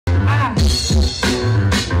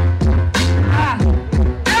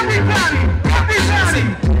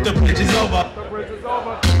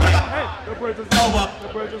bridge is over. The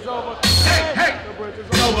bridge is over. Hey, hey. The bridge is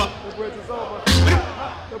over. The bridge is over.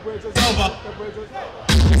 The bridge is over. The bridge is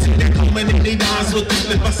over. See they coming in the dance with the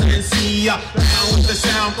slippers and see ya. Now with the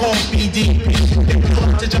sound called BDP. They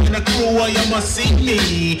come to join the crew or you must see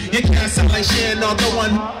me. You can't sound like shit another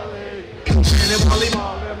one.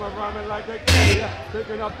 Like they can,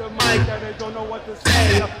 picking up the mic and they don't know what to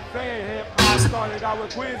say. Saying hip-hop started out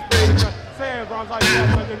with Queensbridge. Saying rhymes like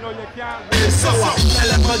that, but you know you can't read. So I tell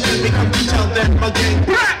them again, we come to tell them again.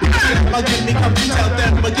 Tell them again, we come to tell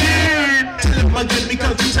them again. Tell them again, we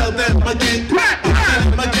come to tell them again. Tell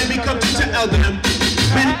them again, we come to tell them.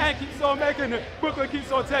 And keeps on making it, Brooklyn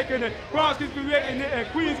keeps on taking it, Bronx keeps creating it, and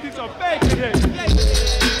Queens keeps on faking it.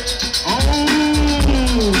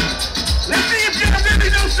 Oh! Let's see if y'all really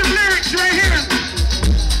know some lyrics right here.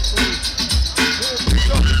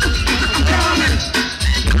 I'm coming.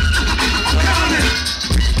 I'm coming.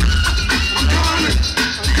 I'm coming.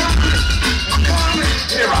 I'm coming. I'm coming.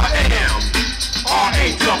 Here I am.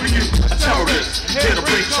 R-A-W, a terrorist. Here to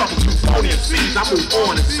bring trouble to phony MCs. I move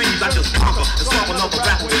on and seize. I just conquer and solve another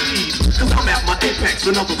rapper with ease. Cause I'm at my apex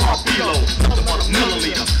and others are below. Nothing but a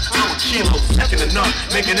milliliter. I'm a kilo, second to none.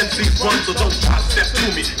 Making MCs run, so don't try to step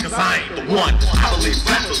to me. Cause I ain't the one. I believe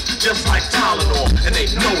rappers just like Tylenol, and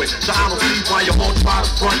they know it. So I don't see why you all try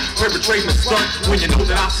to front, perpetrate and stunt. When you know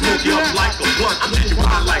that I smoke you up like a blunt. I'm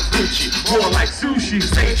genuine like Gucci, more like sushi.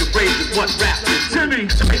 Stage of rage is what rap is to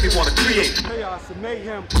me. To make me wanna create. Chaos and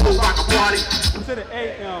mayhem. Go rock a party. To the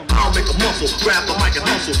AM. I'll make a muscle, grab the mic and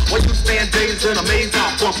hustle. When you stand days in a maze, I'll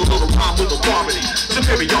bust a little rhyme with authority,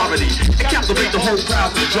 superiority, and captivate the whole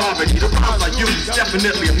crowd with majority. The rhymes I use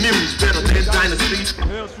definitely amuse, better than Dynasty.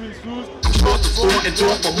 Hell Street Foods. I'm short to score and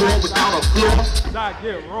door for more without a floor. I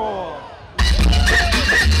get raw.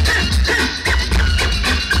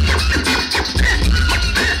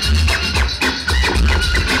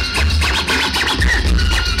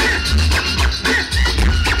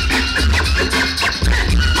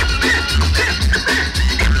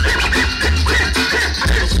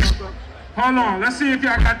 Hold on, let's see if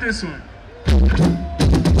y'all got this one.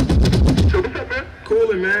 So what's up, man?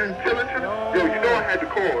 Coolin', man. Chillin', chillin'. Yo, you know I had to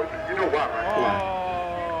call. You know why, right? Why?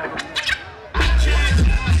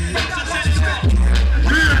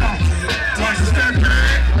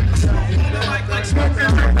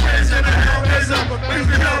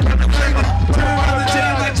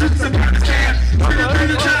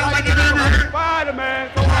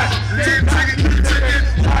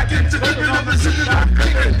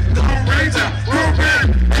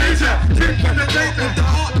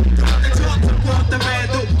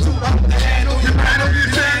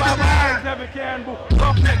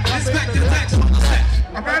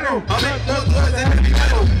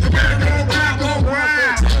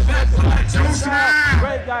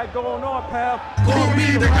 Spider-Man, going on, pal. Call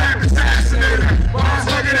me the rap assassinator. I'm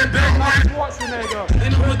looking at Big Mike Schwarzenegger.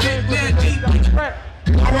 and I'm gonna get that deep.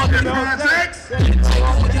 I want them context. Take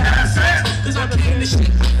all your assets. Cause I came to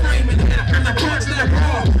shit framing it. And I punch that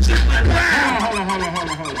ball. Just like wow. Hold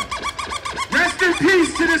on. Rest in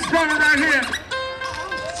peace to this brother right here.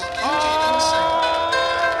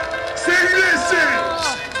 Sing this shit.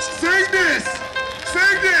 Sing this.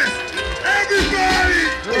 Sing this. Everybody.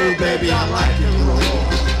 Oh, baby, I like it raw.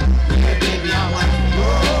 Yeah, baby, I like it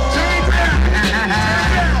raw. Turn down.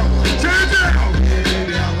 Turn down. Yeah,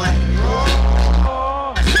 baby, I like it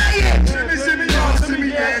raw. Say it. Shimmy, shimmy, y'all. Shimmy,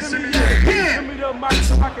 yeah, shimmy, yeah. Give me the mic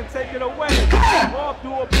so I can take it away. Walk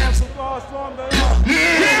through a pencil far stronger.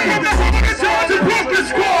 Yeah, the hardest hard to Brooklyn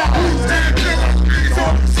squad. Stand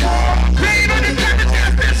up. Pain on the camera,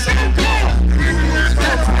 that's been so good.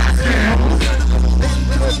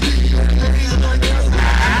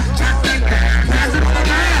 Pass it all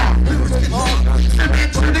around. Step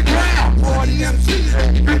into the ground. 40 MCs.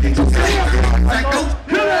 52 seconds. Like go.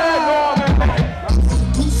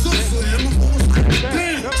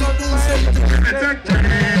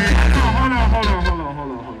 Hold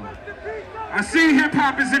on. I see hip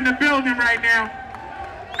hop is in the building right now,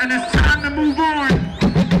 and it's time to move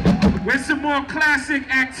on with some more classic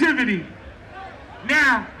activity.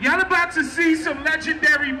 Now, y'all about to see some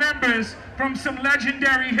legendary members from some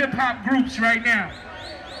legendary hip hop groups right now.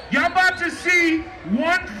 Y'all about to see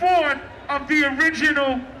 1/4 of the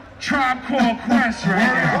original Tribe Called Quest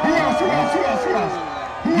right now. Who else?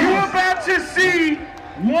 You about to see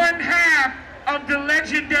 1/2 of the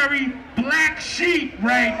legendary Blacksheep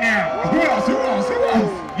right now. Who else?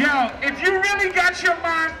 Yo, if you really got your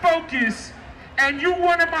mind focused and you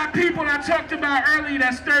one of my people I talked about earlier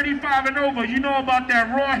that's 35 and over, you know about that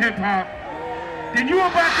raw hip hop, then you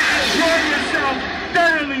about to enjoy yourself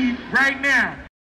thoroughly right now.